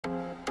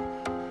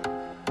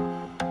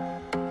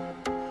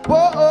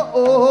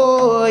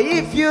Whoa,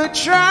 if you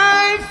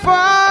try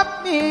for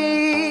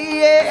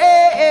me,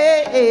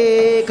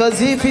 yeah, cause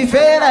if you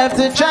fail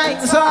after trying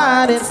so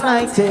hard, it's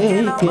like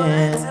taking.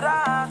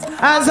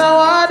 As I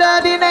wonder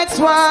the next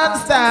one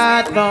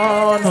start,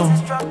 no.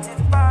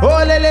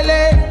 Oh,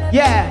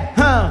 yeah,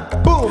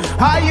 boom.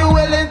 Are you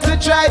willing to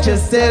try?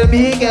 Just tell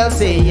me, girl,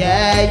 say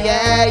yeah.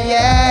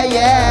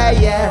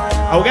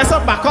 I'll get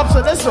some backups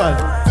on this one.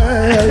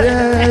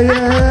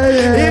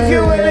 If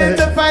you're willing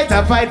to fight,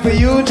 I'll fight for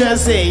you.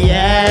 Just say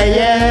yeah.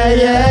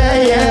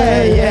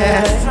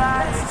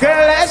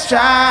 Girl, let's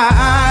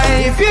try.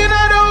 If you're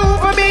not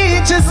over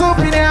me, just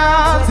open your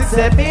arms.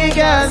 Accept me,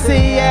 girl,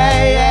 say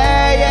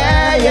yeah.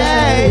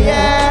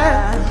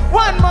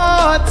 One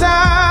more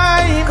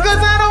time,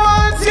 cause I don't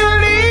want you to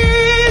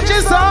leave.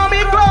 Just hold me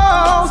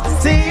close.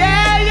 Say yeah.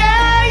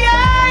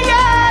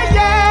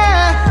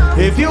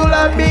 If you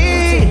love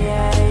me,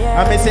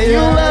 I may say you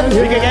love me.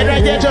 We can get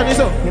right there, Johnny.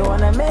 So you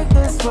wanna make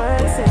this work?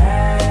 Say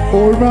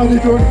old man, you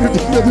don't get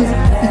this.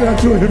 You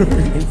gotta do it.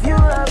 if you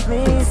love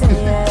me, say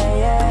yeah.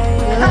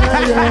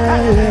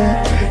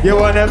 You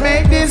wanna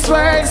make this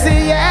work?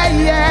 Say yeah.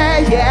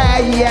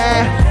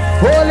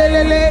 Oh,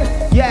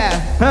 yeah,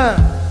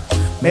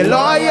 Me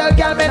loyal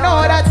girl, me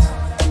know that.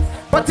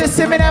 But you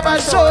see me never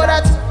show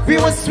that. We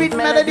were sweet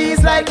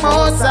melodies like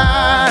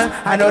Mozart.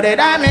 I know that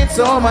I made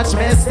so much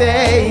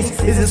mistakes.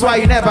 This is why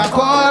you never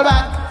call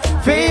back.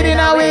 Fading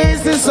away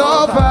is this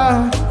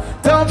over.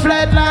 Don't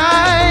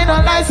flatline,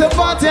 don't lie,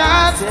 support your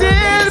heart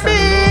still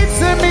beats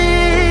to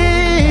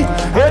me.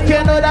 If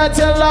you know that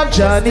you love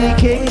Johnny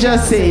King,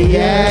 just say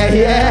yeah.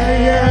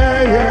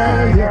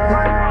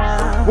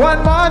 One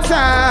more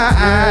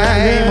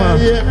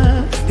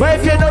time. But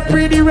if you're not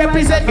pretty,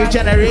 represent new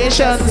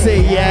generation,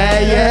 say yeah.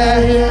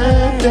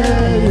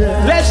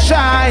 Let's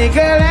try,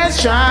 girl,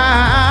 let's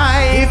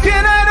try. If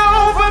you're not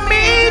over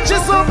me,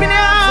 just open your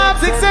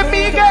arms, accept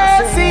me,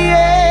 girl, say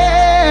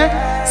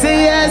yeah.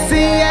 Say yeah.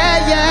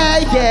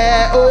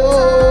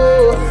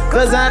 Oh,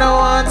 cause I don't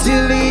want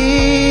to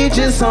leave,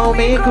 just hold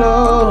me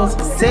close.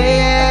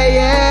 Say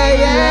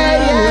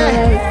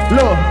yeah.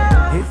 Look.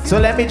 So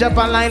let me drop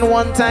a line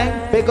one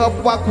time, pick up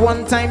walk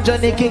one time,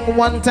 Johnny King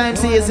one time.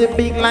 See, it's a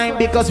big line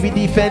because we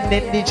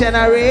defending the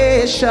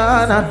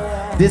generation.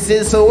 This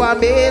is so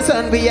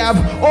amazing. We have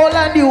all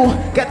on you.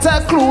 Get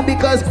a clue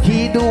because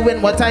he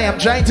doing what I am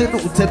trying to do,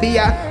 to be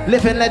a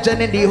living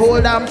legend in the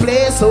whole damn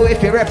place. So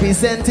if you're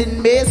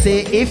representing me,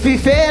 say if you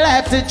fail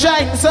after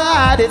trying so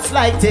hard, it's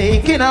like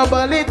taking a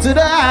bullet to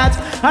the heart.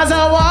 As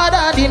I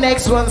water, the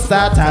next one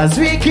start as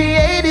we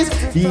create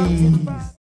this.